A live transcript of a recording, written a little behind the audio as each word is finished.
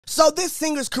So this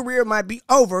singer's career might be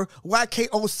over, YK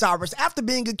OSIRIS, after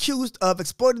being accused of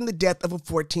exploiting the death of a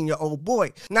 14-year-old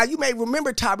boy. Now, you may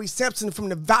remember Tyrese Sampson from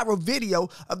the viral video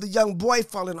of the young boy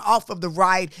falling off of the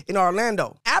ride in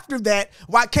Orlando. After that,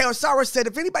 YK OSIRIS said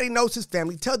if anybody knows his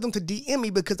family, tell them to DM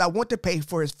me because I want to pay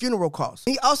for his funeral costs.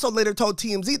 He also later told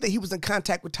TMZ that he was in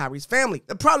contact with Tyrese's family.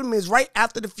 The problem is, right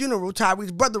after the funeral,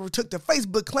 Tyrese's brother took to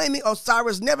Facebook claiming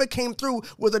OSIRIS never came through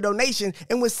with a donation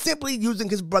and was simply using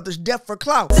his brother's death for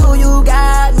clout. You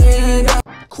got me.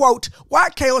 Quote,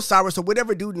 YK OSIRIS, or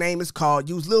whatever dude name is called,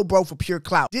 used Lil Bro for pure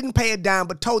clout. Didn't pay a dime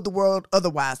but told the world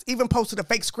otherwise. Even posted a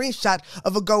fake screenshot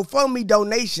of a GoFundMe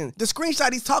donation. The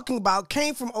screenshot he's talking about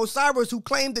came from OSIRIS, who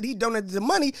claimed that he donated the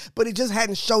money, but it just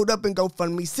hadn't showed up in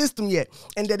GoFundMe system yet,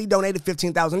 and that he donated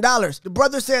 $15,000. The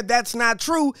brother said that's not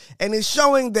true, and is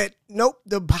showing that nope,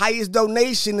 the highest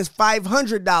donation is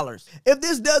 $500. If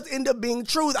this does end up being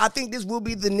true, I think this will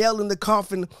be the nail in the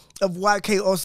coffin of YK OSIRIS.